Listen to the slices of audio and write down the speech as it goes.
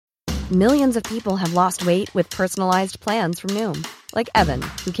Millions of people have lost weight with personalized plans from Noom. Like Evan,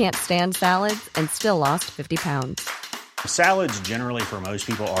 who can't stand salads and still lost 50 pounds. Salads generally for most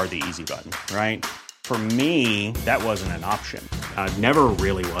people are the easy button, right? For me, that wasn't an option. I never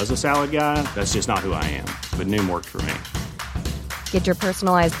really was a salad guy. That's just not who I am. But Noom worked for me. Get your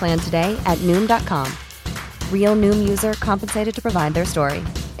personalized plan today at Noom.com. Real Noom user compensated to provide their story.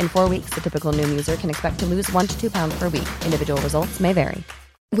 In 4 weeks, the typical Noom user can expect to lose 1 to 2 pounds per week. Individual results may vary.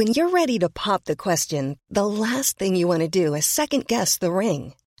 When you're ready to pop the question, the last thing you want to do is second-guess the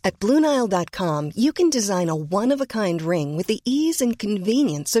ring. At BlueNile.com, you can design a one-of-a-kind ring with the ease and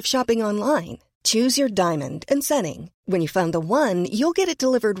convenience of shopping online. Choose your diamond and setting. When you find the one, you'll get it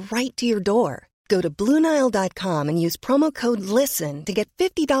delivered right to your door. Go to BlueNile.com and use promo code LISTEN to get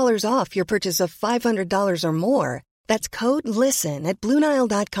 $50 off your purchase of $500 or more. That's code LISTEN at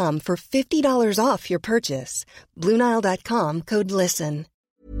BlueNile.com for $50 off your purchase. BlueNile.com, code LISTEN.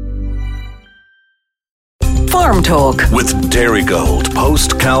 Farm Talk with Dairygold,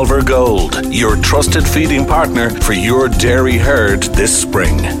 post Calver Gold, your trusted feeding partner for your dairy herd this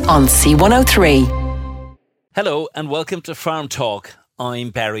spring. On C103. Hello and welcome to Farm Talk. I'm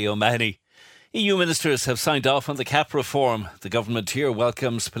Barry O'Mahony. EU ministers have signed off on the CAP reform. The government here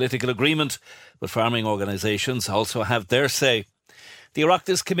welcomes political agreement, but farming organisations also have their say. The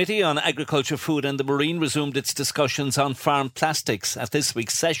Oireachtas Committee on Agriculture, Food and the Marine resumed its discussions on farm plastics at this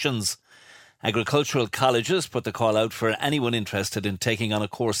week's sessions. Agricultural colleges put the call out for anyone interested in taking on a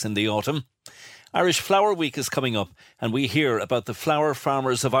course in the autumn. Irish Flower Week is coming up and we hear about the Flower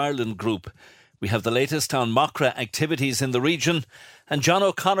Farmers of Ireland group. We have the latest on MACRA activities in the region, and John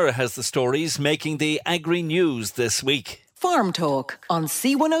O'Connor has the stories making the agri-news this week. Farm Talk on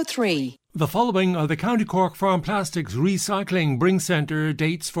C103. The following are the County Cork Farm Plastics Recycling Bring Centre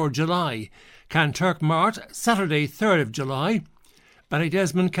dates for July. Canturk Mart, Saturday 3rd of July.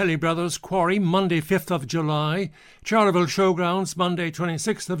 Ballydesmond Kelly Brothers Quarry, Monday 5th of July. Charleville Showgrounds, Monday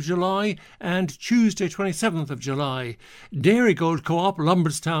 26th of July and Tuesday 27th of July. Dairygold Co-op,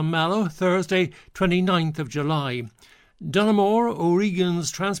 Lumberstown Mallow, Thursday 29th of July. Dunamore, O'Regan's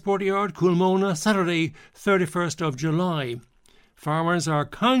Transport Yard, Coolmona, Saturday 31st of July. Farmers are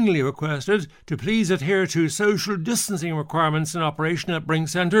kindly requested to please adhere to social distancing requirements in operation at Bring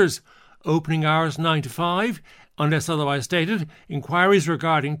Centres. Opening hours 9 to 5. Unless otherwise stated, inquiries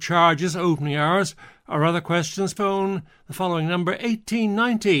regarding charges, opening hours, or other questions, phone the following number: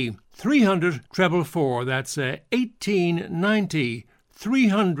 1890 300 444. That's 1890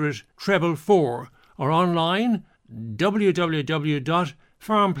 300 444. Or online,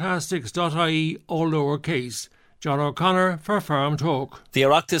 www.farmplastics.ie, all lowercase. John O'Connor for Farm Talk. The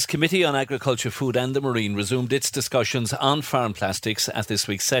Oireachtas Committee on Agriculture, Food and the Marine resumed its discussions on farm plastics at this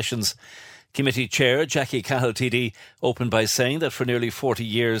week's sessions. Committee Chair Jackie Cahill TD opened by saying that for nearly 40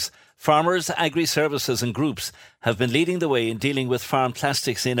 years, farmers, agri-services and groups have been leading the way in dealing with farm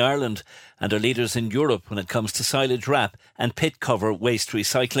plastics in Ireland and are leaders in Europe when it comes to silage wrap and pit cover waste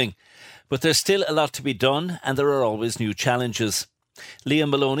recycling. But there's still a lot to be done and there are always new challenges. Liam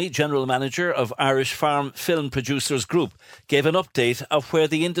Maloney, General Manager of Irish Farm Film Producers Group, gave an update of where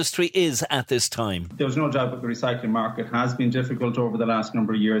the industry is at this time. There's no doubt that the recycling market has been difficult over the last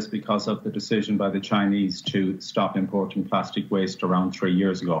number of years because of the decision by the Chinese to stop importing plastic waste around 3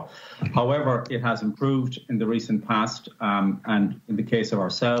 years ago. However, it has improved in the recent past, and in the case of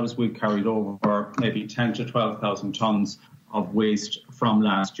ourselves, we've carried over maybe 10 to 12,000 tonnes of waste from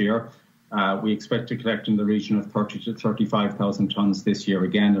last year. We expect to collect in the region of 30 to 35,000 tonnes this year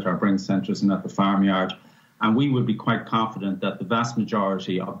again at our Bring Centres and at the farmyard. And we would be quite confident that the vast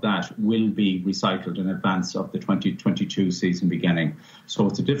majority of that will be recycled in advance of the 2022 season beginning. So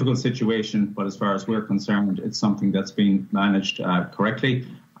it's a difficult situation, but as far as we're concerned, it's something that's being managed correctly.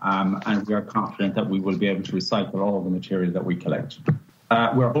 And we are confident that we will be able to recycle all of the material that we collect.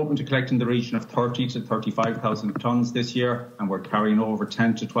 We're hoping to collect in the region of 30 to 35,000 tonnes this year, and we're carrying over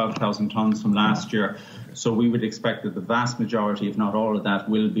 10 to 12,000 tonnes from last year. So we would expect that the vast majority, if not all of that,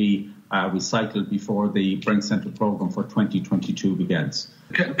 will be recycled before the Bring Centre programme for 2022 begins.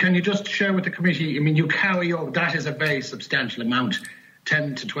 Can you just share with the committee, I mean, you carry over, that is a very substantial amount,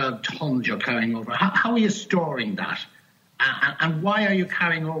 10 to 12 tonnes you're carrying over. How are you storing that? And why are you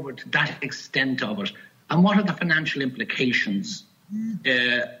carrying over to that extent of it? And what are the financial implications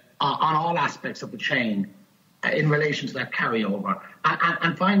on all aspects of the chain in relation to that carryover?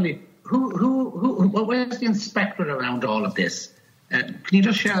 And finally, where's the inspectorate around all of this? Can you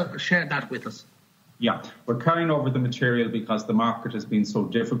just share that with us? Yeah, we're carrying over the material because the market has been so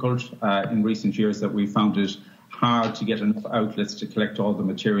difficult in recent years that we found it hard to get enough outlets to collect all the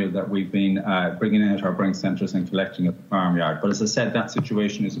material that we've been bringing in at our bring centres and collecting at the farmyard. But as I said, that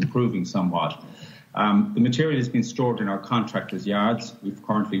situation is improving somewhat. The material has been stored in our contractors' yards. We've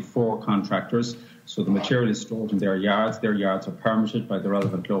currently 4 contractors, so the material is stored in their yards. Their yards are permitted by the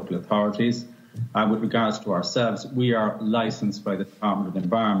relevant local authorities. With regards to ourselves, we are licensed by the Department of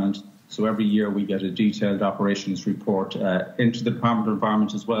Environment, so every year we get a detailed operations report into the Department of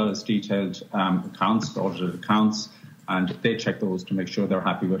Environment, as well as detailed accounts, audited accounts, and they check those to make sure they're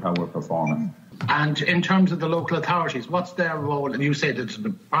happy with how we're performing. And in terms of the local authorities, what's their role? And you say that the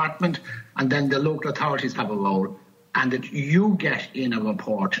department and then the local authorities have a role, and that you get in a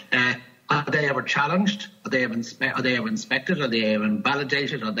report. Are they ever challenged? Are they ever inspected? Are they ever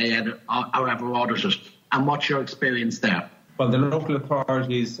validated? Are they ever audited? And what's your experience there? Well, the local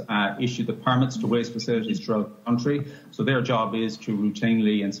authorities issue the permits to waste facilities throughout the country. So their job is to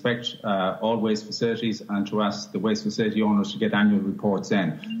routinely inspect all waste facilities and to ask the waste facility owners to get annual reports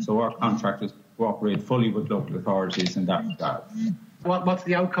in. So our contractors cooperate fully with local authorities in that regard. What's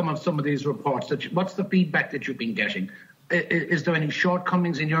the outcome of some of these reports? What's the feedback that you've been getting? Is there any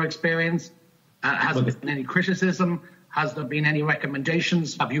shortcomings in your experience? Has there been any criticism? Has there been any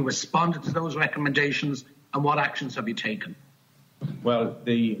recommendations? Have you responded to those recommendations? And what actions have you taken? Well,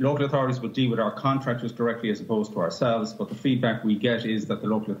 the local authorities will deal with our contractors directly as opposed to ourselves, but the feedback we get is that the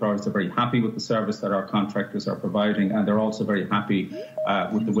local authorities are very happy with the service that our contractors are providing, and they're also very happy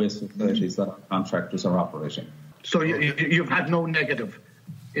with the waste facilities that our contractors are operating. So you've had no negative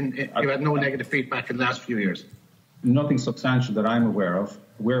feedback in the last few years? Nothing substantial that I'm aware of.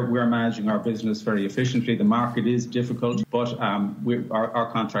 We're managing our business very efficiently. The market is difficult, but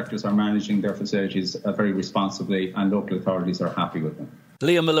our contractors are managing their facilities very responsibly, and local authorities are happy with them.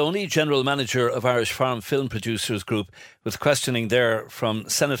 Liam Maloney, General Manager of Irish Farm Film Producers Group, with questioning there from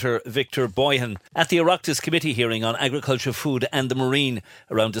Senator Victor Boyhan at the Oireachtas Committee hearing on Agriculture, Food and the Marine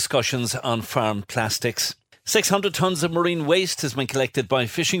around discussions on farm plastics. 600 tonnes of marine waste has been collected by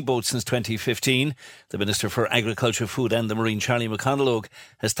fishing boats since 2015. The Minister for Agriculture, Food and the Marine, Charlie McConalogue,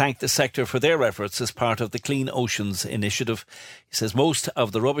 has thanked the sector for their efforts as part of the Clean Oceans initiative. He says most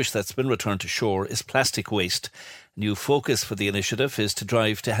of the rubbish that's been returned to shore is plastic waste. A new focus for the initiative is to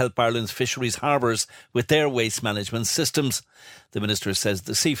drive to help Ireland's fisheries harbours with their waste management systems. The Minister says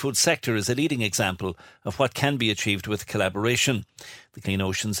the seafood sector is a leading example of what can be achieved with collaboration. The Clean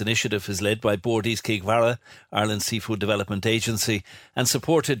Oceans initiative is led by Bordees Keigvara, Ireland's Seafood Development Agency, and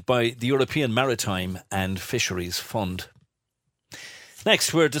supported by the European Maritime and Fisheries Fund.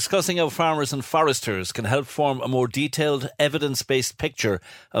 Next, we're discussing how farmers and foresters can help form a more detailed, evidence-based picture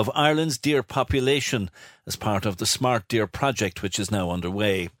of Ireland's deer population as part of the Smart Deer project, which is now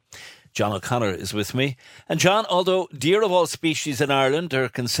underway. John O'Connor is with me. And John, although deer of all species in Ireland are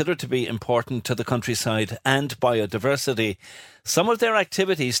considered to be important to the countryside and biodiversity, some of their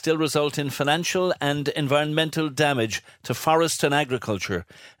activities still result in financial and environmental damage to forest and agriculture,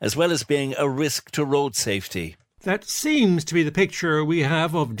 as well as being a risk to road safety. That seems to be the picture we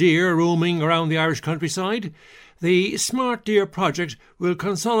have of deer roaming around the Irish countryside. The Smart Deer project will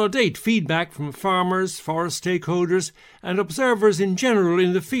consolidate feedback from farmers, forest stakeholders and observers in general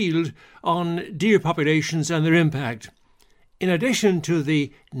in the field on deer populations and their impact. In addition to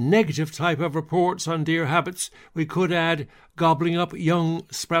the negative type of reports on deer habits, we could add gobbling up young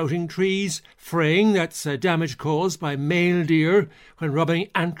sprouting trees, fraying, that's damage caused by male deer when rubbing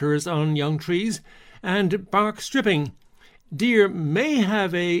antlers on young trees, and bark stripping. Deer may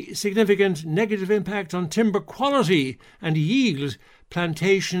have a significant negative impact on timber quality and yield,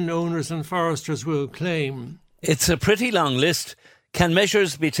 plantation owners and foresters will claim. It's a pretty long list. Can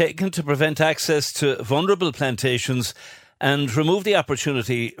measures be taken to prevent access to vulnerable plantations and remove the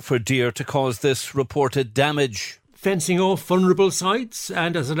opportunity for deer to cause this reported damage? Fencing off vulnerable sites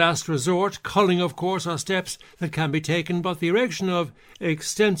and, as a last resort, culling, of course, are steps that can be taken, but the erection of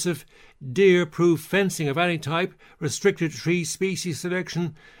extensive deer-proof fencing of any type, restricted tree species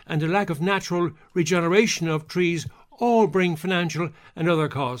selection and a lack of natural regeneration of trees all bring financial and other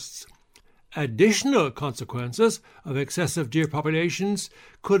costs. Additional consequences of excessive deer populations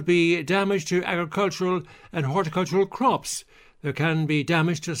could be damage to agricultural and horticultural crops. There can be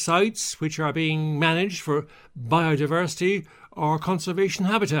damage to sites which are being managed for biodiversity or conservation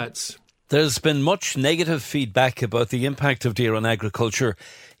habitats. There's been much negative feedback about the impact of deer on agriculture,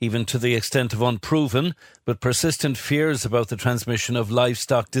 even to the extent of unproven but persistent fears about the transmission of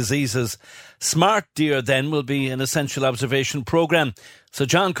livestock diseases. Smart Deer then will be an essential observation programme. So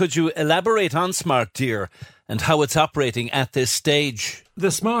John, could you elaborate on Smart Deer and how it's operating at this stage.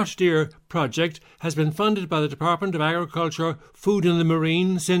 The Smart Deer project has been funded by the Department of Agriculture, Food and the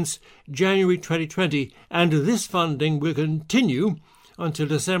Marine since January 2020, and this funding will continue until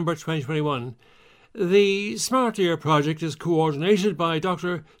December 2021. The Smart Deer project is coordinated by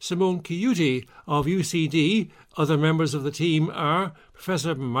Dr. Simone Chiuti of UCD. Other members of the team are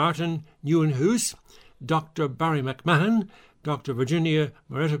Professor Martin Nieuwenhuis, Dr. Barry McMahon, Dr. Virginia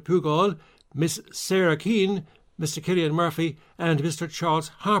Moretta-Pugol, Miss Sarah Keane, Mr. Killian Murphy and Mr. Charles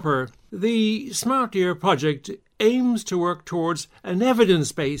Harper. The Smart Deer project aims to work towards an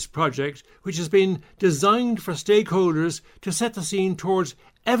evidence-based project which has been designed for stakeholders to set the scene towards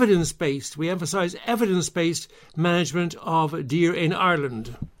evidence-based, we emphasise evidence-based management of deer in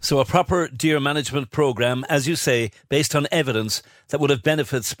Ireland. So a proper deer management programme, as you say, based on evidence that would have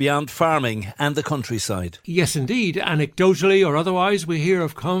benefits beyond farming and the countryside. Yes, indeed. Anecdotally or otherwise, we hear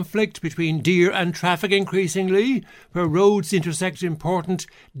of conflict between deer and traffic increasingly, where roads intersect important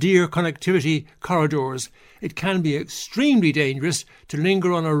deer connectivity corridors. It can be extremely dangerous to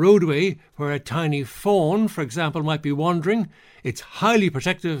linger on a roadway where a tiny fawn, for example, might be wandering. Its highly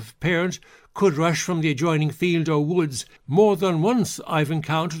protective parent could rush from the adjoining field or woods. More than once I've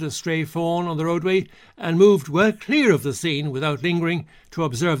encountered a stray fawn on the roadway and moved well clear of the scene without lingering to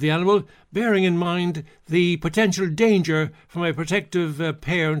observe the animal, bearing in mind the potential danger from a protective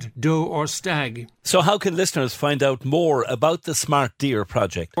parent doe or stag. So how can listeners find out more about the Smart Deer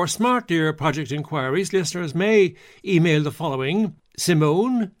project? For Smart Deer project inquiries, listeners may email the following: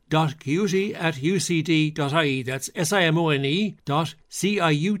 simone.ciuti@ucd.ie. That's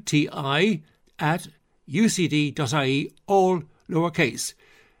simone.ciuti@ucd.ie, all lowercase.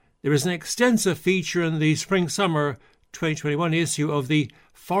 There is an extensive feature in the spring-summer 2021 issue of the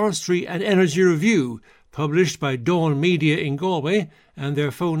Forestry and Energy Review, published by Dawn Media in Galway, and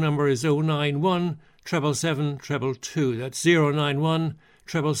their phone number is 091 777 222. That's 091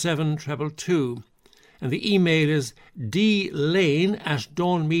 777 222. And the email is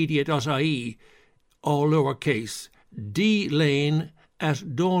dlane@dawnmedia.ie, all lowercase,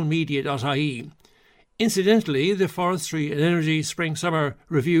 dlane@dawnmedia.ie. Incidentally, the Forestry and Energy Spring-Summer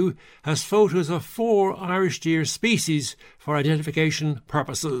Review has photos of 4 Irish deer species for identification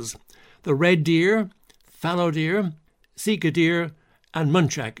purposes. The red deer, fallow deer, sika deer and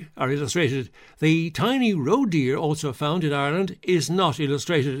muntjac are illustrated. The tiny roe deer, also found in Ireland, is not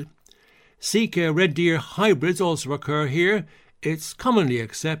illustrated. Sika red deer hybrids also occur here. It's commonly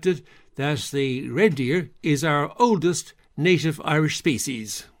accepted that the red deer is our oldest native Irish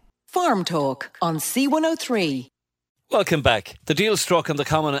species. Farm Talk on C103. Welcome back. The deal struck on the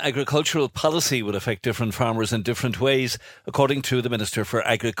Common Agricultural Policy would affect different farmers in different ways, according to the Minister for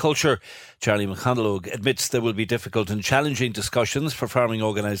Agriculture. Charlie McConalogue admits there will be difficult and challenging discussions for farming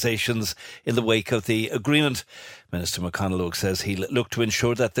organisations in the wake of the agreement. Minister McConalogue says he'll look to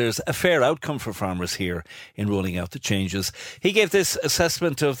ensure that there's a fair outcome for farmers here in rolling out the changes. He gave this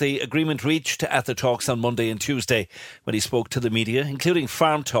assessment of the agreement reached at the talks on Monday and Tuesday when he spoke to the media, including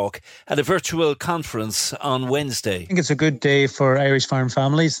Farm Talk, at a virtual conference on Wednesday. I think it's a good day for Irish farm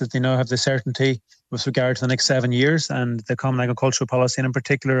families that they now have the certainty with regard to the next 7 years, and the Common Agricultural Policy, and in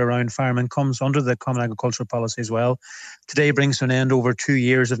particular around farming, comes under the Common Agricultural Policy as well. Today brings to an end over 2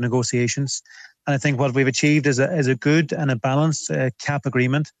 years of negotiations. And I think what we've achieved is a good and a balanced CAP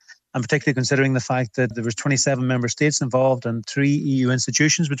agreement, and particularly considering the fact that there was 27 member states involved and 3 EU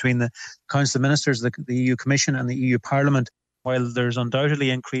institutions between the Council of Ministers, the EU Commission and the EU Parliament. While there's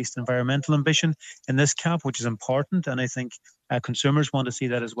undoubtedly increased environmental ambition in this CAP, which is important, and I think consumers want to see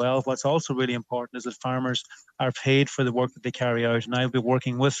that as well. What's also really important is that farmers are paid for the work that they carry out. And I'll be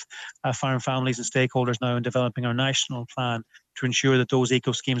working with farm families and stakeholders now in developing our national plan to ensure that those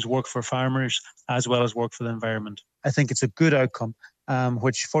eco schemes work for farmers as well as work for the environment. I think it's a good outcome,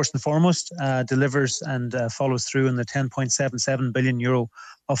 which first and foremost delivers and follows through in the €10.77 billion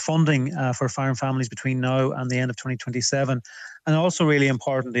of funding for farm families between now and the end of 2027. And also really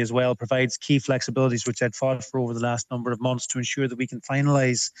importantly as well, provides key flexibilities which I'd fought for over the last number of months to ensure that we can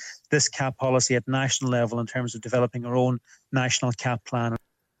finalise this CAP policy at national level in terms of developing our own national CAP plan.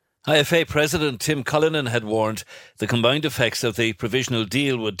 IFA President Tim Cullinan had warned the combined effects of the provisional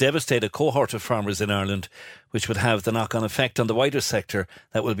deal would devastate a cohort of farmers in Ireland, which would have the knock-on effect on the wider sector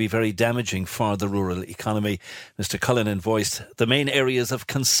that will be very damaging for the rural economy. Mr Cullinan voiced the main areas of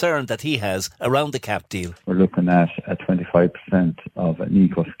concern that he has around the CAP deal. We're looking at a 25% of an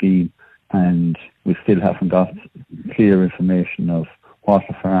eco scheme, and we still haven't got clear information of what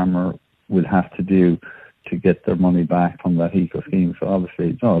a farmer will have to do to get their money back from that eco scheme. So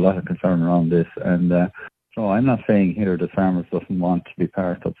obviously, a lot of concern around this, and So I'm not saying here that farmers doesn't want to be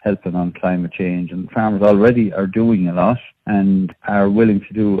part of helping on climate change, and farmers already are doing a lot and are willing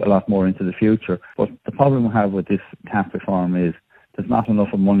to do a lot more into the future. But the problem we have with this CAP reform is there's not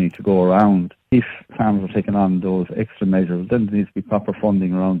enough money to go around. If farmers are taking on those extra measures, then there needs to be proper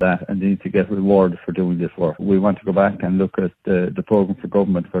funding around that, and they need to get rewarded for doing this work. We want to go back and look at the programme for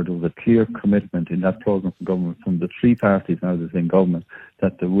government, where there was a clear commitment in that programme for government from the three parties now that's in government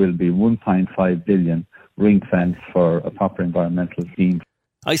that there will be 1.5 billion ring fence for a proper environmental scheme.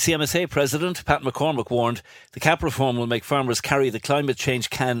 ICMSA President Pat McCormick warned the CAP reform will make farmers carry the climate change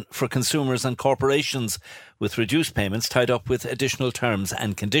can for consumers and corporations, with reduced payments tied up with additional terms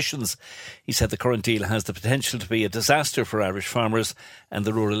and conditions. He said the current deal has the potential to be a disaster for Irish farmers and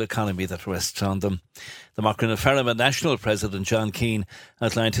the rural economy that rests on them. The Macra na Feirme National President John Keane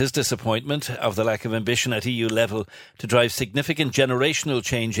outlined his disappointment of the lack of ambition at EU level to drive significant generational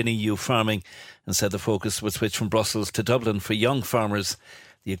change in EU farming, and said the focus would switch from Brussels to Dublin for young farmers.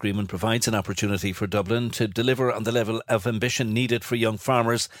 The agreement provides an opportunity for Dublin to deliver on the level of ambition needed for young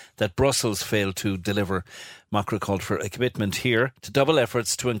farmers that Brussels failed to deliver. Macra called for a commitment here to double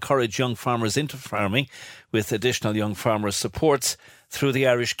efforts to encourage young farmers into farming, with additional young farmers' supports through the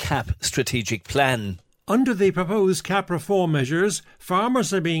Irish CAP strategic plan. Under the proposed CAP reform measures,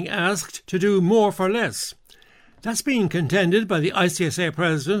 farmers are being asked to do more for less. That's being contended by the ICSA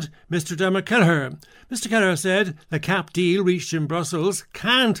President, Mr Dermot Kelleher. Mr Kelleher said the CAP deal reached in Brussels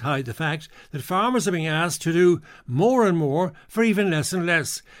can't hide the fact that farmers are being asked to do more and more for even less and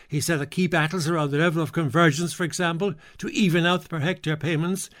less. He said the key battles around the level of convergence, for example, to even out the per hectare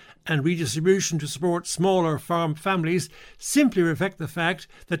payments and redistribution to support smaller farm families simply reflect the fact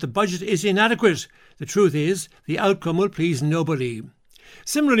that the budget is inadequate. The truth is, the outcome will please nobody.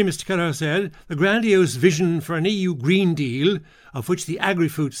 Similarly, Mr Kelleher said the grandiose vision for an EU Green Deal, of which the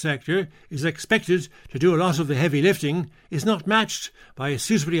agri-food sector is expected to do a lot of the heavy lifting, is not matched by a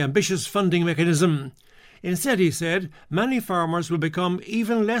suitably ambitious funding mechanism. Instead, he said, many farmers will become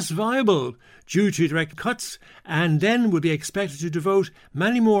even less viable due to direct cuts, and then will be expected to devote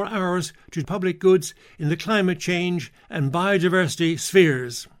many more hours to public goods in the climate change and biodiversity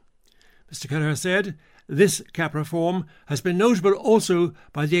spheres. Mr Kelleher said, this CAP reform has been notable also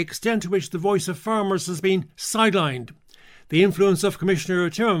by the extent to which the voice of farmers has been sidelined. The influence of Commissioner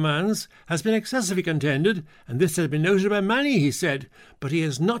Timmermans has been excessively contended, and this has been noted by many, he said, but he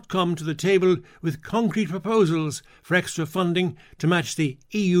has not come to the table with concrete proposals for extra funding to match the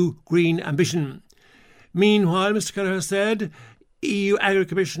EU green ambition. Meanwhile, Mr Kelleher said, EU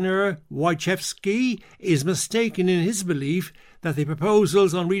Agri-Commissioner Wojciechowski is mistaken in his belief that the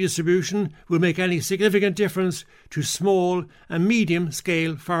proposals on redistribution will make any significant difference to small and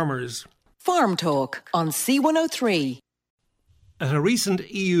medium-scale farmers. Farm Talk on C103. At a recent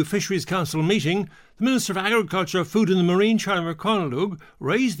EU Fisheries Council meeting, the Minister for Agriculture, Food and the Marine, Charlie McConalogue,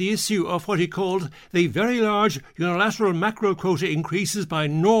 raised the issue of what he called the very large unilateral mackerel quota increases by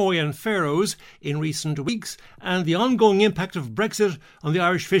Norway and Faroes in recent weeks and the ongoing impact of Brexit on the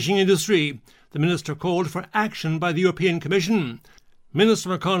Irish fishing industry. The Minister called for action by the European Commission. Minister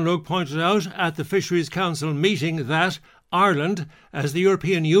McConalogue pointed out at the Fisheries Council meeting that Ireland, as the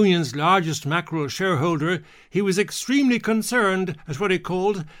European Union's largest mackerel shareholder, he was extremely concerned at what he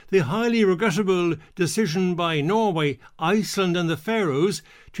called the highly regrettable decision by Norway, Iceland and the Faroes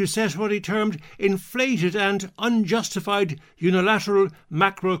to set what he termed inflated and unjustified unilateral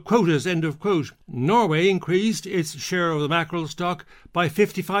mackerel quotas, end of quote. Norway increased its share of the mackerel stock by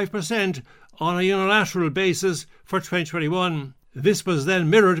 55% on a unilateral basis for 2021. This was then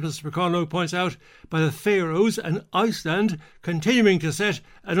mirrored, Mr McConalogue points out, by the Faroes and Iceland continuing to set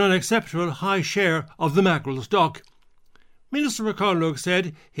an unacceptable high share of the mackerel stock. Minister McConalogue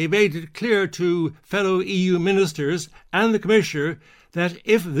said he made it clear to fellow EU ministers and the Commissioner that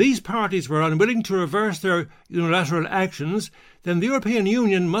if these parties were unwilling to reverse their unilateral actions, then the European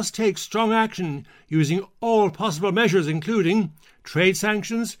Union must take strong action using all possible measures, including trade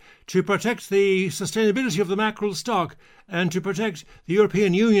sanctions, to protect the sustainability of the mackerel stock and to protect the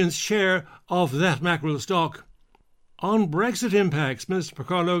European Union's share of that mackerel stock. On Brexit impacts, Mr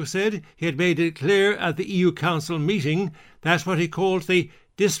McConalogue said he had made it clear at the EU Council meeting that what he called the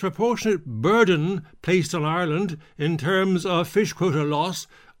disproportionate burden placed on Ireland in terms of fish quota loss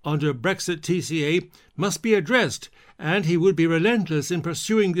under Brexit TCA must be addressed, and he would be relentless in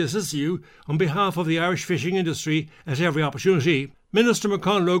pursuing this issue on behalf of the Irish fishing industry at every opportunity. Minister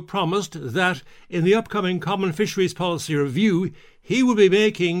McConalogue promised that in the upcoming Common Fisheries Policy Review he will be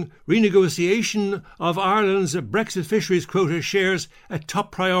making renegotiation of Ireland's Brexit fisheries quota shares a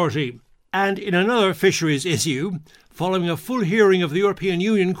top priority. And in another fisheries issue, following a full hearing of the European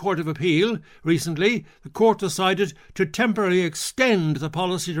Union Court of Appeal recently, the court decided to temporarily extend the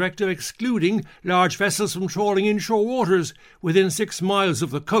policy directive excluding large vessels from trawling inshore waters within 6 miles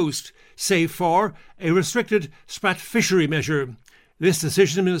of the coast, save for a restricted sprat fishery measure. This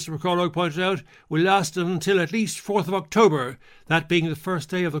decision, Minister McCulloch pointed out, will last until at least 4th of October, that being the first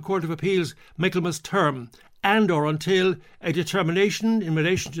day of the Court of Appeal's Michaelmas term, and or until a determination in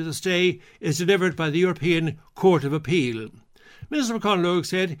relation to the stay is delivered by the European Court of Appeal. Minister McConalogue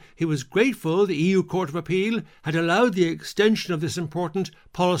said he was grateful the EU Court of Appeal had allowed the extension of this important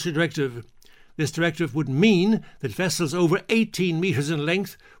policy directive. This directive would mean that vessels over 18 metres in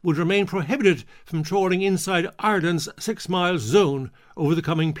length would remain prohibited from trawling inside Ireland's 6 mile zone over the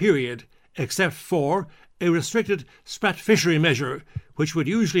coming period, except for a restricted sprat fishery measure, which would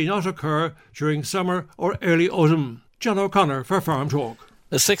usually not occur during summer or early autumn. John O'Connor for Farm Talk.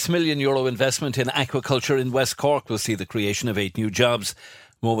 A €6 million investment in aquaculture in West Cork will see the creation of 8 new jobs.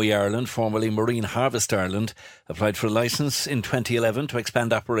 Mowi Ireland, formerly Marine Harvest Ireland, applied for a licence in 2011 to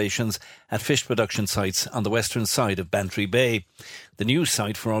expand operations at fish production sites on the western side of Bantry Bay. The new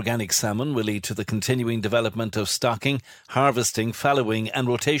site for organic salmon will lead to the continuing development of stocking, harvesting, fallowing and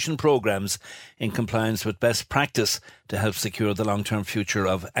rotation programmes in compliance with best practice to help secure the long-term future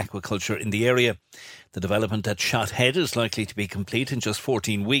of aquaculture in the area. The development at Shot Head is likely to be complete in just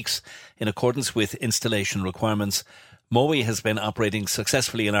 14 weeks in accordance with installation requirements. Mowi has been operating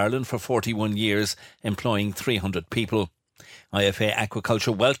successfully in Ireland for 41 years, employing 300 people. IFA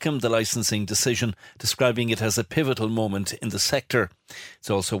Aquaculture welcomed the licensing decision, describing it as a pivotal moment in the sector. It's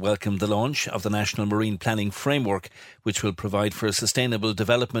also welcomed the launch of the National Marine Planning Framework, which will provide for a sustainable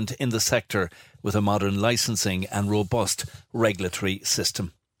development in the sector with a modern licensing and robust regulatory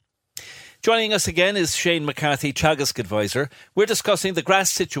system. Joining us again is Shane McCarthy, Teagasc advisor. We're discussing the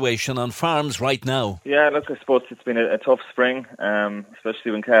grass situation on farms right now. Yeah, look, I suppose it's been a tough spring,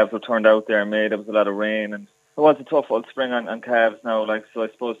 especially when calves were turned out there in May. There was a lot of rain, and it was a tough old spring on calves now. So I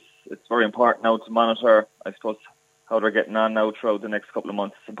suppose it's very important now to monitor, I suppose, how they're getting on now throughout the next couple of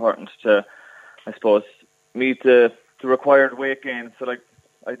months. It's important to, I suppose, meet the required weight gain. So,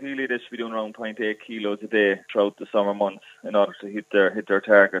 ideally, they should be doing around 0.8 kilos a day throughout the summer months in order to hit their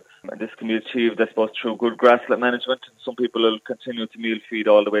targets. And this can be achieved, I suppose, through good grasslet management. Some people will continue to meal feed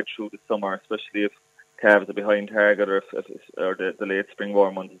all the way through the summer, especially if calves are behind target or the late spring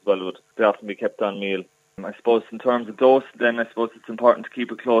warm months as well would often be kept on meal. I suppose in terms of dose, then I suppose it's important to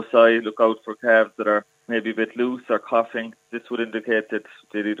keep a close eye, look out for calves that are maybe a bit loose or coughing. This would indicate that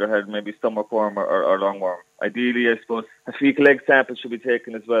they either had maybe stomach worm or lungworm. Ideally, I suppose, a fecal egg sample should be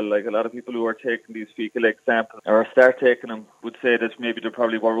taken as well. Like a lot of people who are taking these fecal egg samples or start taking them would say that maybe they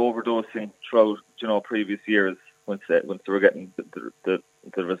probably were overdosing throughout, previous years once they were getting the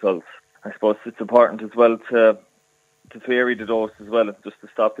results. I suppose it's important as well to vary the dose as well, just to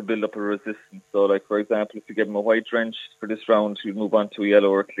stop the build-up of resistance. So, for example, if you give them a white drench for this round, you move on to a yellow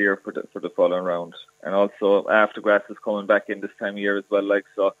or clear for the following round. And also, after grass is coming back in this time of year as well.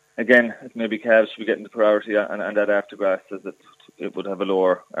 So, again, maybe calves should be getting the priority on that after grass, as it would have a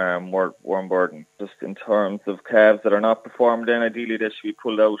lower worm burden. Just in terms of calves that are not performed, then ideally they should be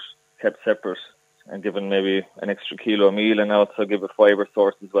pulled out, kept separate, and given maybe an extra kilo of meal, and also give a fibre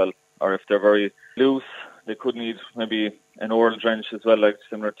source as well. Or if they're very loose, they could need maybe an oral drench as well,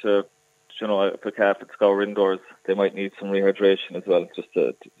 similar to, if a calf at scour indoors, they might need some rehydration as well, just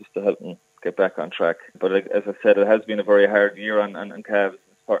to help them get back on track. But as I said, it has been a very hard year on calves.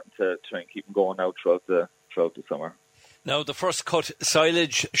 It's important to try and keep them going now throughout the summer. Now, the first cut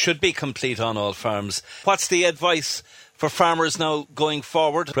silage should be complete on all farms. What's the advice for farmers now going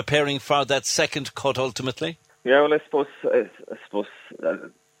forward, preparing for that second cut ultimately? Yeah, well, I suppose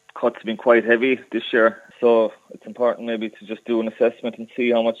cuts have been quite heavy this year, so it's important maybe to just do an assessment and see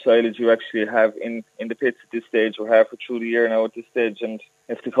how much silage you actually have in the pits at this stage. We're halfway through the year now at this stage, and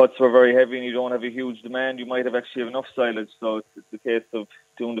if the cuts were very heavy and you don't have a huge demand, you might have actually enough silage. So it's a case of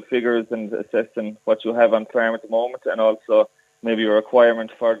doing the figures and assessing what you have on farm at the moment, and also maybe your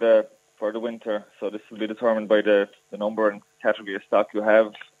requirement for the winter. So this will be determined by the number and category of stock you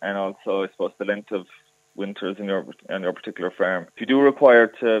have, and also I suppose the length of winters in your particular farm. If you do require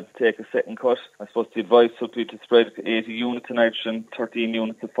to take a second cut, I suppose the advice would be to spread 80 units of nitrogen, 13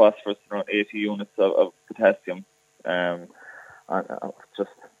 units of phosphorus, around 80 units of potassium, just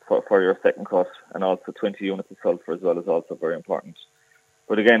for your second cut, and also 20 units of sulphur as well is also very important.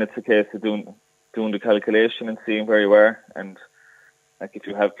 But again, it's a case of doing the calculation and seeing where you are, and if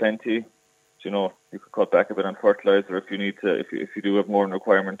you have plenty, you could cut back a bit on fertilizer if you need to. If you do have more than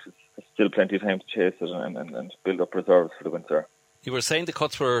requirement, it's still plenty of time to chase it and build up reserves for the winter. You were saying the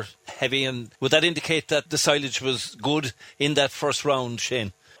cuts were heavy, and would that indicate that the silage was good in that first round,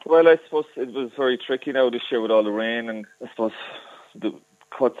 Shane? Well, I suppose it was very tricky now this year with all the rain, and I suppose the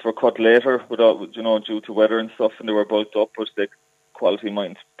cuts were cut later without, due to weather and stuff, and they were bulked up, but the quality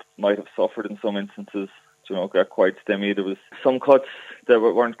might have suffered in some instances. Got quite stemmy. There was some cuts that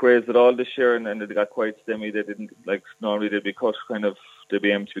weren't grazed at all this year, and then they got quite stemmy. They didn't, like normally they'd be cut they'd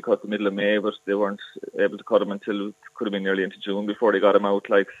be aimed to be cut the middle of May, but they weren't able to cut them until it could have been nearly into June before they got them out.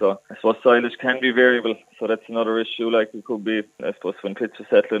 So I suppose silage can be variable, so that's another issue. Like it could be, I suppose, when pits are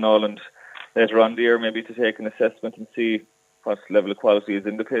settling all, and later on the year maybe to take an assessment and see what level of quality is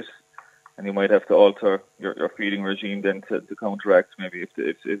in the pit. And you might have to alter your feeding regime then to counteract maybe if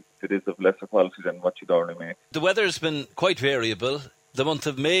it is of lesser quality than what you'd already make. The weather's been quite variable. The month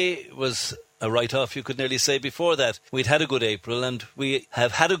of May was a write-off, you could nearly say. Before that, we'd had a good April and we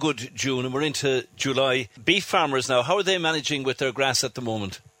have had a good June, and we're into July. Beef farmers now, how are they managing with their grass at the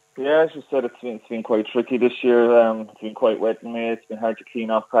moment? Yeah, as you said, it's been quite tricky this year. It's been quite wet in May. It's been hard to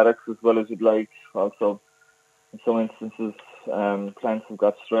clean off paddocks as well as you'd like. Also, in some instances, plants have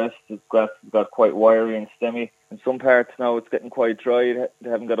got stressed. The grass has got quite wiry and stemmy. In some parts now it's getting quite dry. They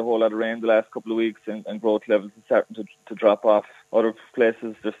haven't got a whole lot of rain the last couple of weeks, and growth levels are starting to drop off. Other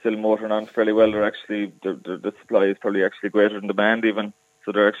places they're still motoring on fairly well. The supply is probably actually greater than demand even.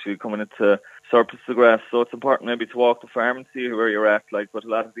 So they're actually coming into surplus of grass. So it's important maybe to walk the farm and see where you're at. But a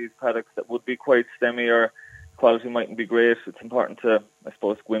lot of these paddocks that would be quite stemmy or quality mightn't be great, it's important to, I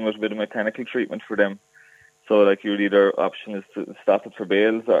suppose, go in with a bit of mechanical treatment for them. So your either option is to stop it for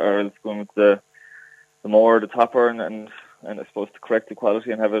bales or else going with the mower, the topper, and I suppose to correct the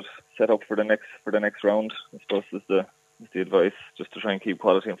quality and have it set up for the next round. I suppose is the advice, just to try and keep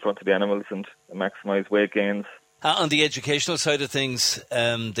quality in front of the animals and maximise weight gains. On the educational side of things,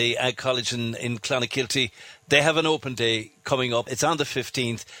 the Ag College in Clonakilty, they have an open day coming up. It's on the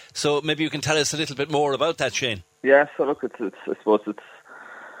 15th, so maybe you can tell us a little bit more about that, Shane. Yeah, so look, I suppose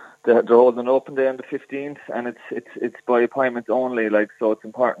they're holding an open day on the 15th, and it's by appointment only. So it's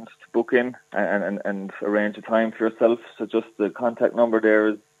important to book in and arrange a time for yourself. So just the contact number there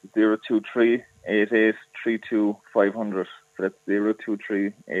is 023 88 32 500. So that's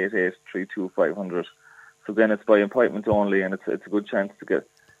 023 88 32 500. So then it's by appointment only, and it's a good chance to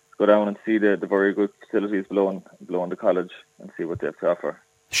go down and see the very good facilities below in the college and see what they have to offer.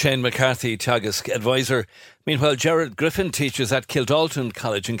 Shane McCarthy, Teagasc advisor. Meanwhile, Gerard Griffin teaches at Kildalton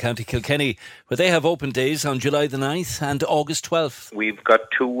College in County Kilkenny, where they have open days on July the 9th and August 12th. We've got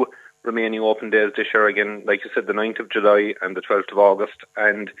two remaining open days this year again, like you said, the 9th of July and the 12th of August.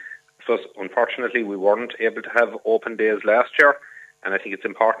 And so, unfortunately, we weren't able to have open days last year. And I think it's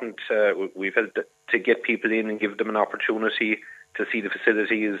important, we've had to get people in and give them an opportunity to see the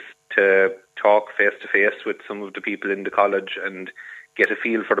facilities, to talk face-to-face with some of the people in the college and get a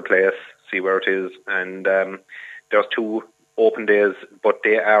feel for the place, see where it is. And there's two open days, but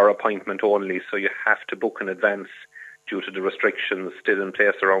they are appointment only, so you have to book in advance due to the restrictions still in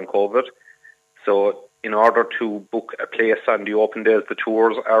place around COVID. So in order to book a place on the open days, the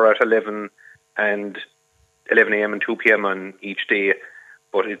tours are at 11 a.m. and 2 p.m. on each day,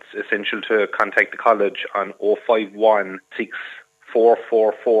 but it's essential to contact the college on 051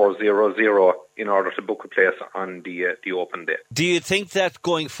 644400 in order to book a place on the open day. Do you think that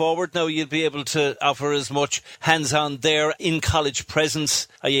going forward now you'll be able to offer as much hands-on there in college presence?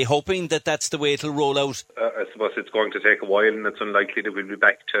 Are you hoping that that's the way it'll roll out? I suppose it's going to take a while, and it's unlikely that we'll be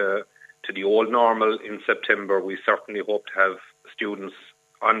back to the old normal in September. We certainly hope to have students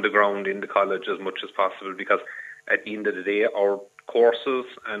on the ground in the college as much as possible, because at the end of the day our courses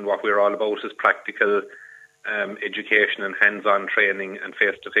and what we're all about is practical education and hands-on training and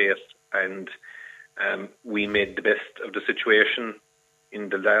face-to-face, and we made the best of the situation in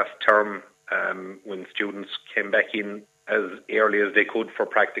the last term when students came back in as early as they could for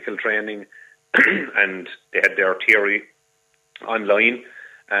practical training and they had their theory online.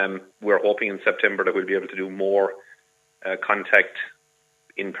 We're hoping in September that we'll be able to do more contact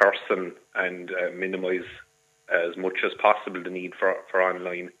in person and minimise as much as possible the need for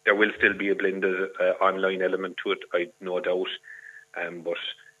online. There will still be a blended online element to it, I've no doubt, but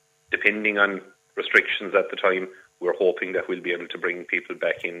depending on restrictions at the time, we're hoping that we'll be able to bring people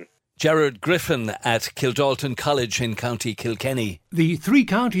back in. Gerard Griffin at Kildalton College in County Kilkenny. The three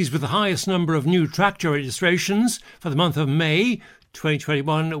counties with the highest number of new tractor registrations for the month of May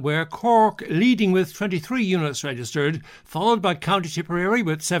 2021 were Cork, leading with 23 units registered, followed by County Tipperary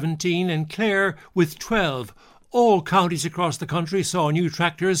with 17 and Clare with 12. All counties across the country saw new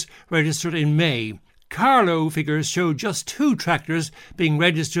tractors registered in May. Carlow figures show just 2 tractors being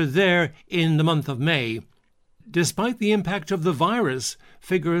registered there in the month of May. despite the impact of the virus.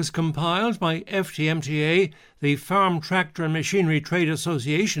 Figures compiled by FTMTA, the Farm Tractor and Machinery Trade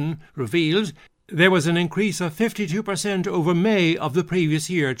Association, revealed there was an increase of 52% over May of the previous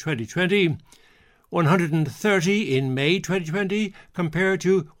year, 2020. 130 in May 2020 compared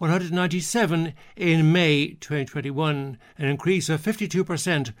to 197 in May 2021, an increase of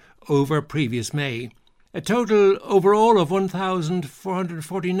 52% over previous May. A total overall of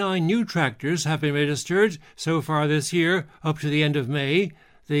 1,449 new tractors have been registered so far this year up to the end of May,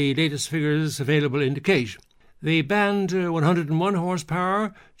 the latest figures available indicate. The band 101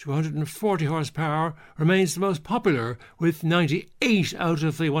 horsepower to 140 horsepower remains the most popular, with 98 out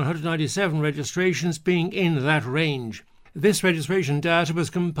of the 197 registrations being in that range. This registration data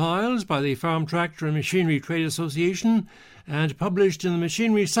was compiled by the Farm Tractor and Machinery Trade Association and published in the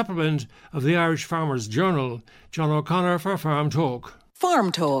Machinery Supplement of the Irish Farmers Journal. John O'Connor for Farm Talk.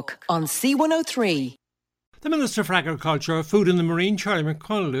 Farm Talk on C103. The Minister for Agriculture, Food and the Marine, Charlie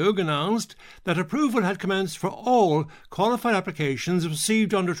McConalogue, announced that approval had commenced for all qualified applications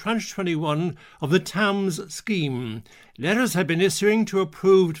received under Tranche 21 of the TAMS scheme. Letters had been issuing to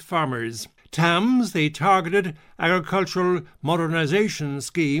approved farmers. TAMS, the Targeted Agricultural Modernisation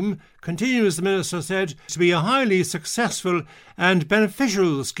Scheme, continues, the Minister said, to be a highly successful and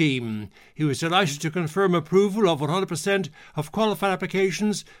beneficial scheme. He was delighted to confirm approval of 100% of qualified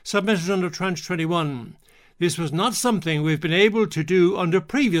applications submitted under Tranche 21. This was not something we've been able to do under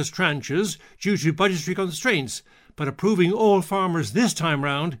previous tranches due to budgetary constraints, but approving all farmers this time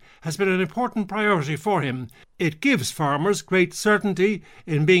round has been an important priority for him. It gives farmers great certainty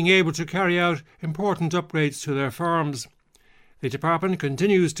in being able to carry out important upgrades to their farms. The department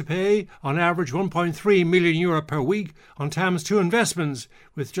continues to pay on average €1.3 million per week on TAMS 2 investments,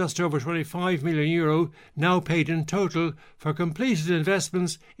 with just over €25 million now paid in total for completed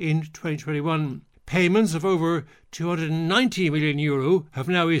investments in 2021. Payments of over €290 million have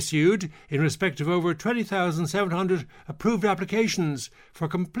now issued in respect of over 20,700 approved applications for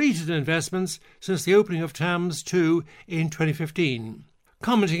completed investments since the opening of TAMS 2 in 2015.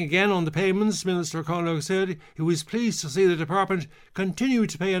 Commenting again on the payments, Minister Conlogue said he was pleased to see the department continue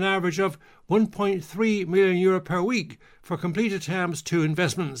to pay an average of €1.3 million per week for completed TAMS 2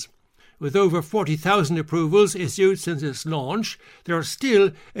 investments. With over 40,000 approvals issued since its launch, there are still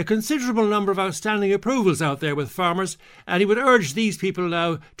a considerable number of outstanding approvals out there with farmers, and he would urge these people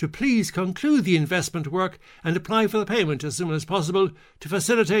now to please conclude the investment work and apply for the payment as soon as possible to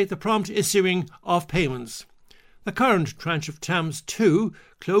facilitate the prompt issuing of payments. The current tranche of TAMS 2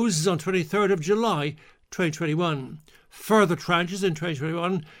 closes on 23rd of July 2021. Further tranches in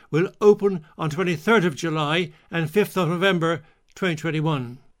 2021 will open on 23rd of July and 5th of November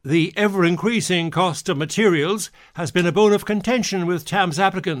 2021. The ever-increasing cost of materials has been a bone of contention with TAMS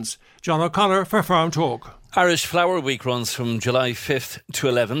applicants. John O'Connor for Farm Talk. Irish Flower Week runs from July 5th to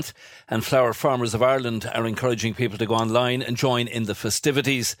 11th, and Flower Farmers of Ireland are encouraging people to go online and join in the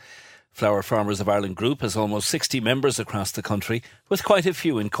festivities. Flower Farmers of Ireland Group has almost 60 members across the country, with quite a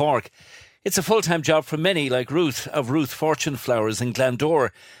few in Cork. It's a full-time job for many, like Ruth of Ruth Fortune Flowers in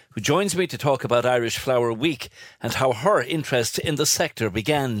Glandore, who joins me to talk about Irish Flower Week and how her interest in the sector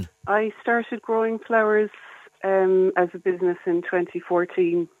began. I started growing flowers as a business in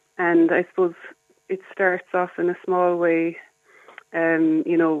 2014, and I suppose it starts off in a small way.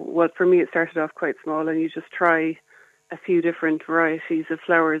 For me it started off quite small, and you just try a few different varieties of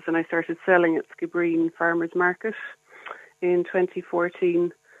flowers, and I started selling at Skibbereen Farmers Market in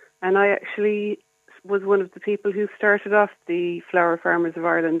 2014, and I actually was one of the people who started off the Flower Farmers of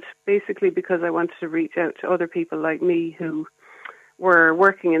Ireland, basically because I wanted to reach out to other people like me who were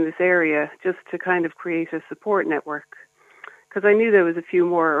working in this area, just to kind of create a support network. Because I knew there was a few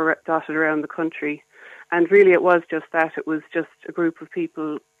more dotted around the country, and really it was just that. It was just a group of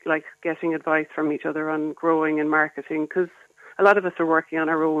people like getting advice from each other on growing and marketing, because a lot of us are working on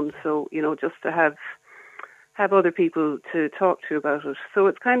our own, so, just to have other people to talk to about it. So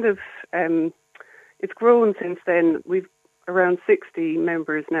it's kind of... It's grown since then. We've around 60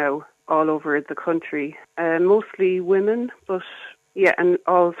 members now all over the country, mostly women, but and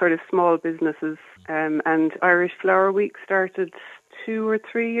all sort of small businesses. And Irish Flower Week started 2 or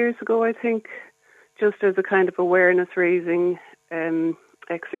 3 years ago, I think, just as a kind of awareness-raising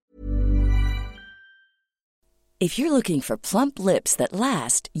exercise. If you're looking for plump lips that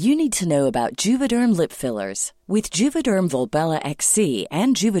last, you need to know about Juvederm lip fillers. With Juvederm Volbella XC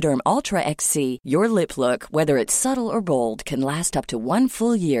and Juvederm Ultra XC, your lip look, whether it's subtle or bold, can last up to 1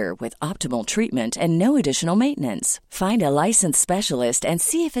 full year with optimal treatment and no additional maintenance. Find a licensed specialist and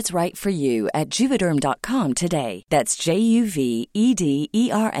see if it's right for you at Juvederm.com today. That's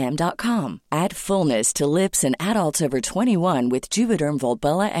JUVEDERM.com. Add fullness to lips in adults over 21 with Juvederm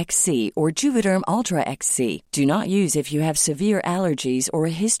Volbella XC or Juvederm Ultra XC. Do not use if you have severe allergies or a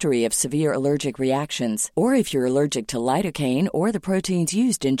history of severe allergic reactions, or if you're allergic to lidocaine or the proteins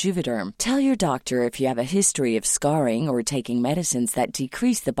used in Juvederm. Tell your doctor if you have a history of scarring or taking medicines that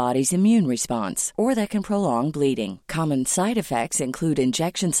decrease the body's immune response or that can prolong bleeding. Common side effects include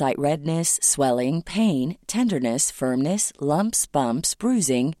injection site redness, swelling, pain, tenderness, firmness, lumps, bumps,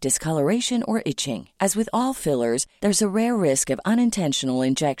 bruising, discoloration, or itching. As with all fillers, there's a rare risk of unintentional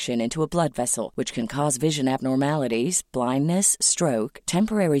injection into a blood vessel, which can cause vision abnormalities, blindness, stroke,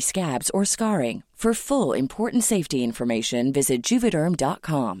 temporary scabs, or scarring. For full, important safety information, visit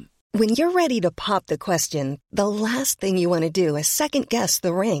Juvederm.com. When you're ready to pop the question, the last thing you want to do is second-guess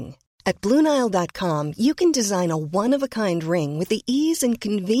the ring. At BlueNile.com, you can design a one-of-a-kind ring with the ease and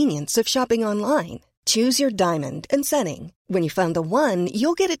convenience of shopping online. Choose your diamond and setting. When you find the one,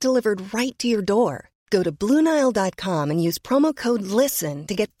 you'll get it delivered right to your door. Go to BlueNile.com and use promo code LISTEN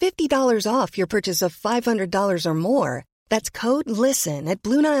to get $50 off your purchase of $500 or more. That's code LISTEN at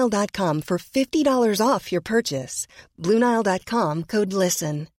BlueNile.com for $50 off your purchase. BlueNile.com, code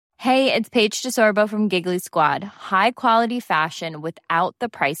LISTEN. Hey, it's Paige DeSorbo from Giggly Squad. High quality fashion without the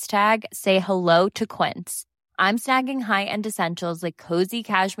price tag. Say hello to Quince. I'm snagging high-end essentials like cozy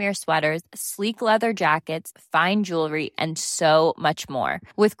cashmere sweaters, sleek leather jackets, fine jewelry, and so much more.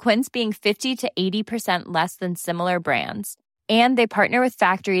 With Quince being 50 to 80% less than similar brands. And they partner with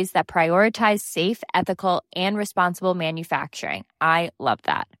factories that prioritize safe, ethical, and responsible manufacturing. I love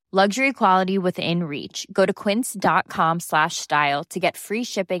that. Luxury quality within reach. Go to quince.com/style to get free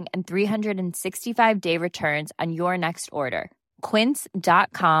shipping and 365-day returns on your next order.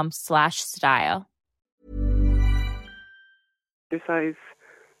 Quince.com/style. Exercise.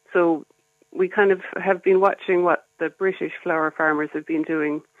 So we kind of have been watching what the British flower farmers have been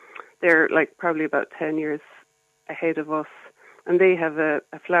doing. They're like probably about 10 years ahead of us. And they have a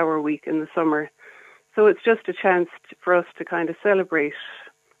flower week in the summer. So it's just a chance for us to kind of celebrate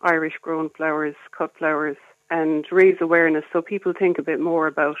Irish-grown flowers, cut flowers, and raise awareness so people think a bit more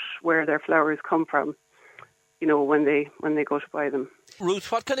about where their flowers come from, you know, when they go to buy them.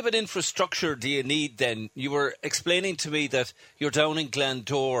 Ruth, what kind of an infrastructure do you need then? You were explaining to me that you're down in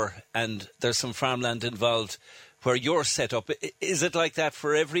Glandore and there's some farmland involved where you're set up. Is it like that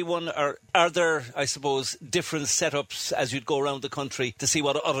for everyone? Or are there, I suppose, different setups as you'd go around the country to see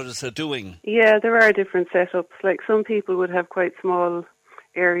what others are doing? Yeah, there are different setups. Like some people would have quite small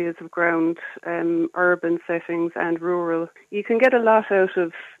areas of ground, urban settings and rural. You can get a lot out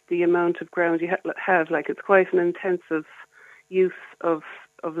of the amount of ground you have. Like it's quite an intensive use of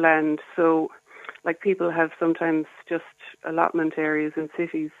land. So like people have sometimes just allotment areas in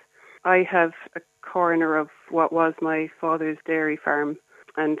cities. I have a corner of what was my father's dairy farm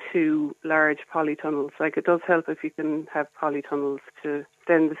and 2 large polytunnels. Like it does help if you can have polytunnels to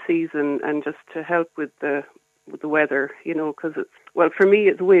extend the season and just to help with the weather, you know, because for me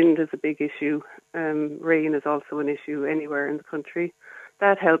it's wind is a big issue. Rain is also an issue anywhere in the country.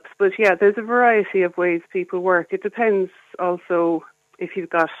 That helps. But yeah, there's a variety of ways people work. It depends also if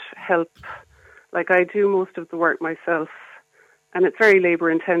you've got help. Like I do most of the work myself. And it's very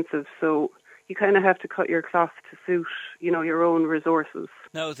labour intensive, so you kind of have to cut your cloth to suit, you know, your own resources.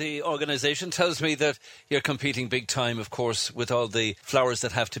 Now, the organisation tells me that you're competing big time, of course, with all the flowers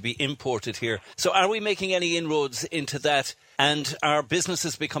that have to be imported here. So are we making any inroads into that? And are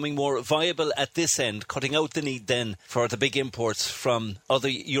businesses becoming more viable at this end, cutting out the need then for the big imports from other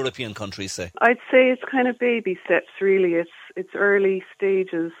European countries, say? I'd say it's kind of baby steps, really. It's early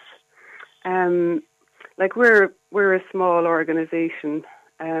stages. Like we're a small organisation,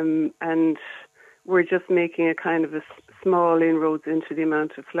 and we're just making a kind of a small inroads into the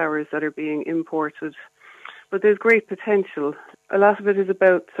amount of flowers that are being imported. But there's great potential. A lot of it is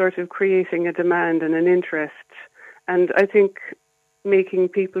about sort of creating a demand and an interest. And I think making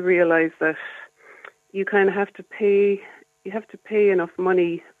people realise that you kind of have to pay enough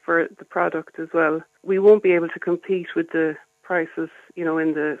money for the product as well. We won't be able to compete with the prices, you know,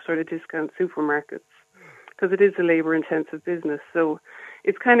 in the sort of discount supermarkets, because it is a labour-intensive business. So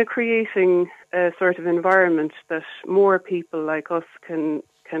it's kind of creating a sort of environment that more people like us can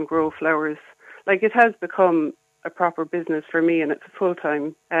grow flowers. Like it has become a proper business for me, and it's a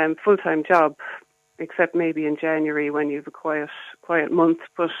full-time job, except maybe in January when you have a quiet month.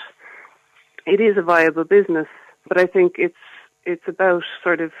 But it is a viable business. But I think it's about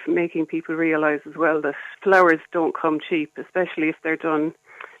sort of making people realise as well that flowers don't come cheap, especially if they're done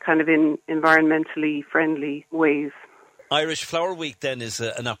kind of in environmentally friendly ways. Irish Flower Week then is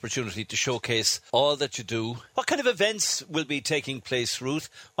an opportunity to showcase all that you do. What kind of events will be taking place, Ruth?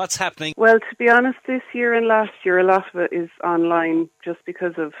 What's happening? Well, to be honest, this year and last year, a lot of it is online just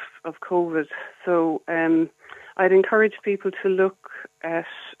because of COVID. So I'd encourage people to look at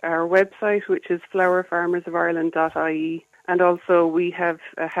our website, which is flowerfarmersofireland.ie. And also we have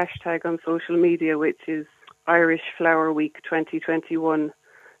a hashtag on social media, which is Irish Flower Week 2021.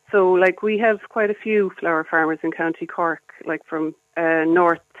 So, we have quite a few flower farmers in County Cork, from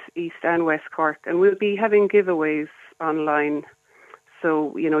North, East and West Cork. And we'll be having giveaways online.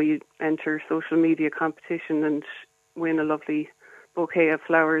 So, you enter social media competition and win a lovely bouquet of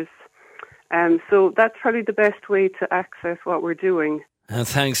flowers. So that's probably the best way to access what we're doing. And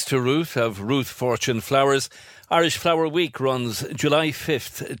thanks to Ruth of Ruth Fortune Flowers. Irish Flower Week runs July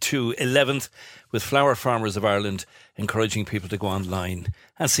 5th to 11th with Flower Farmers of Ireland encouraging people to go online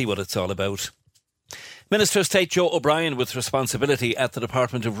and see what it's all about. Minister of State Joe O'Brien, with responsibility at the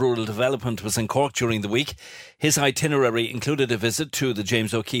Department of Rural Development, was in Cork during the week. His itinerary included a visit to the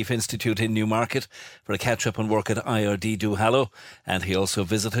James O'Keefe Institute in Newmarket for a catch-up on work at IRD Duhallow, and he also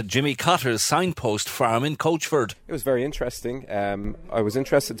visited Jimmy Cotter's Signpost Farm in Coachford. It was very interesting. I was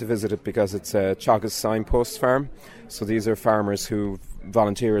interested to visit it because it's a Teagasc Signpost Farm. So these are farmers who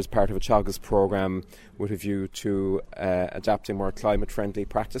volunteer as part of a Teagasc programme with a view to adapting more climate-friendly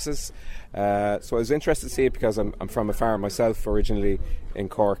practices. So I was interested to see it because I'm from a farm myself, originally in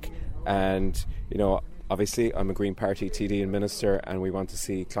Cork, and obviously I'm a Green Party TD and Minister, and we want to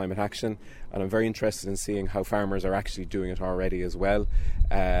see climate action, and I'm very interested in seeing how farmers are actually doing it already as well,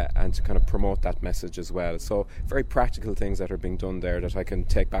 and to kind of promote that message as well. So very practical things that are being done there that I can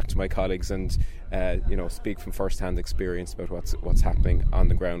take back to my colleagues and speak from first-hand experience about what's happening on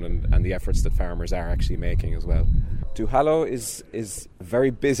the ground and the efforts that farmers are actually making as well. Duhallow is a very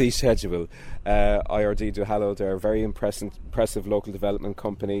busy schedule. IRD Duhallow, they're a very impressive local development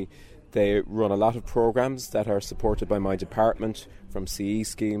company. They run a lot of programmes that are supported by my department, from CE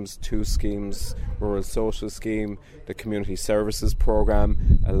schemes, 2 schemes, Rural Social Scheme, the Community Services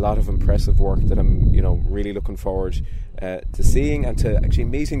Programme. A lot of impressive work that I'm, really looking forward to seeing and to actually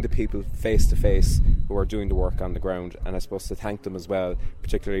meeting the people face to face who are doing the work on the ground. And I suppose to thank them as well,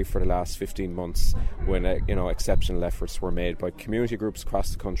 particularly for the last 15 months when exceptional efforts were made by community groups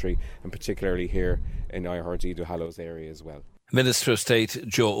across the country, and particularly here in IRD Duhallow's area as well. Minister of State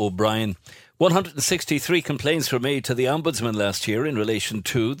Joe O'Brien. 163 complaints were made to the Ombudsman last year in relation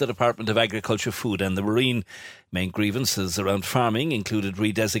to the Department of Agriculture, Food and the Marine. Main grievances around farming included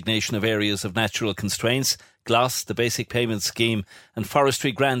redesignation of areas of natural constraints, GLAS, the Basic Payment Scheme, and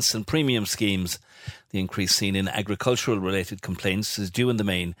forestry grants and premium schemes. The increase seen in agricultural-related complaints is due in the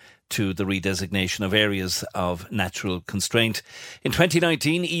main to the redesignation of areas of natural constraint. In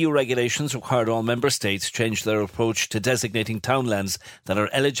 2019, EU regulations required all member states change their approach to designating townlands that are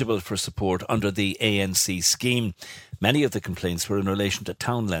eligible for support under the ANC scheme. Many of the complaints were in relation to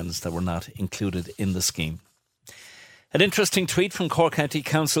townlands that were not included in the scheme. An interesting tweet from Cork County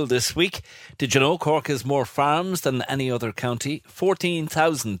Council this week. Did you know Cork has more farms than any other county?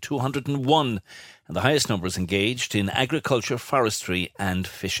 14,201. And the highest numbers engaged in agriculture, forestry and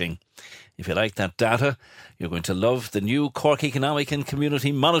fishing. If you like that data, you're going to love the new Cork Economic and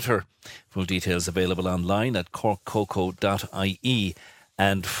Community Monitor. Full details available online at corkcoco.ie,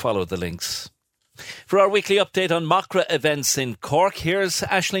 and follow the links. For our weekly update on MACRA events in Cork, here's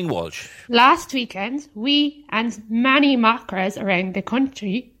Aisling Walsh. Last weekend, we and many MACRAs around the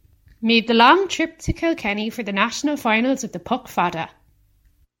country made the long trip to Kilkenny for the national finals of the Puck Fada.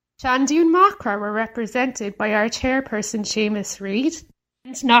 Shandune MACRA were represented by our chairperson Seamus Reid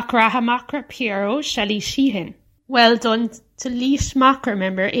and Knockaraha MACRA PRO Shelley Sheehan. Well done to Laois MACRA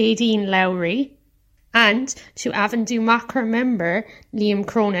member Aideen Lowry and to Avondhu MACRA member Liam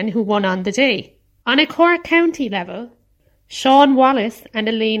Cronin, who won on the day. On a Cork County level, Sean Wallace and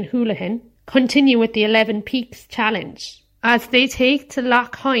Elaine Houlihan continue with the 11 Peaks Challenge as they take to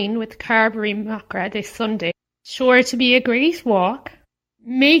Lochhine with Carberry MACRA this Sunday. Sure to be a great walk.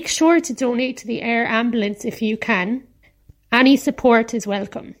 Make sure to donate to the air ambulance if you can. Any support is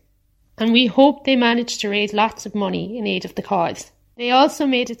welcome. And we hope they manage to raise lots of money in aid of the cause. They also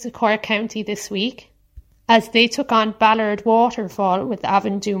made it to Cork County this week as they took on Ballard Waterfall with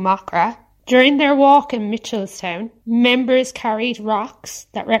Avondhu MACRA. During their walk in Mitchellstown, members carried rocks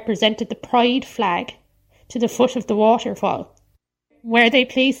that represented the Pride flag to the foot of the waterfall, where they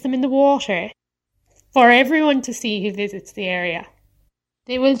placed them in the water for everyone to see who visits the area.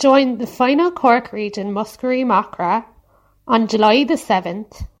 They will join the final Cork region Muskerry Macra on July the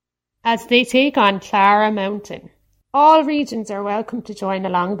 7th as they take on Clara Mountain. All regions are welcome to join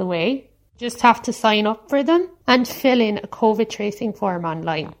along the way. Just have to sign up for them and fill in a COVID tracing form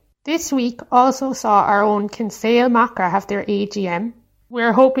online. This week also saw our own Kinsale Macra have their AGM.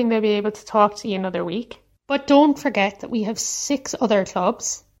 We're hoping they'll be able to talk to you another week. But don't forget that we have 6 other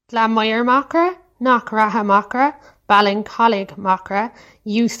clubs: Glanmire Macra, Knockaraha Macra, Ballincollig Macra,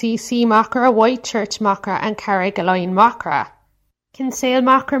 UCC Macra, Whitechurch Macra and Carrigaline Macra. Kinsale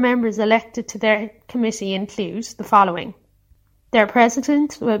Macra members elected to their committee include the following. Their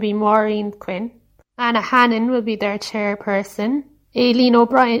president will be Maureen Quinn. Anna Hannon will be their chairperson. Aileen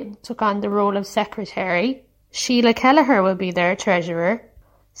O'Brien took on the role of secretary. Sheila Kelleher will be their treasurer.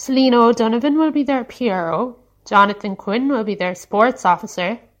 Selena O'Donovan will be their PRO. Jonathan Quinn will be their sports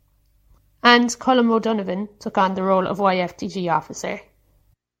officer. And Colm O'Donovan took on the role of YFDG officer.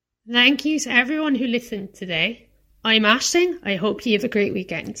 Thank you to everyone who listened today. I'm Aisling. I hope you have a great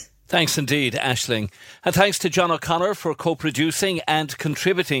weekend. Thanks indeed, Aisling. And thanks to John O'Connor for co-producing and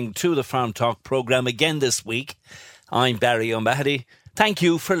contributing to the Farm Talk programme again this week. I'm Barry O'Mahony. Thank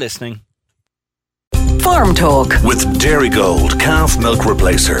you for listening. Farm Talk with Dairygold Calf Milk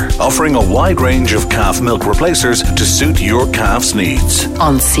Replacer, offering a wide range of calf milk replacers to suit your calf's needs.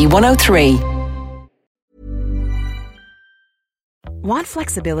 On C103. Want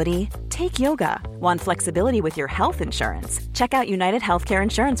flexibility? Take yoga. Want flexibility with your health insurance? Check out United Healthcare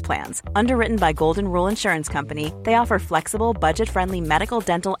Insurance Plans. Underwritten by Golden Rule Insurance Company, they offer flexible, budget-friendly medical,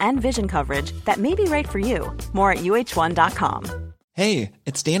 dental, and vision coverage that may be right for you. More at uh1.com. Hey,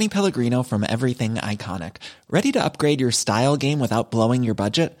 it's Danny Pellegrino from Everything Iconic. Ready to upgrade your style game without blowing your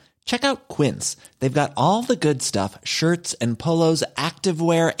budget? Check out Quince. They've got all the good stuff, shirts and polos,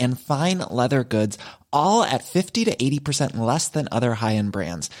 activewear, and fine leather goods, all at 50 to 80% less than other high-end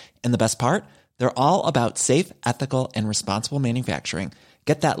brands. And the best part? They're all about safe, ethical, and responsible manufacturing.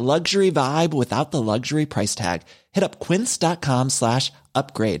 Get that luxury vibe without the luxury price tag. Hit up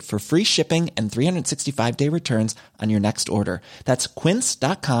quince.com/upgrade for free shipping and 365-day returns on your next order. That's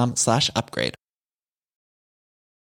quince.com/upgrade.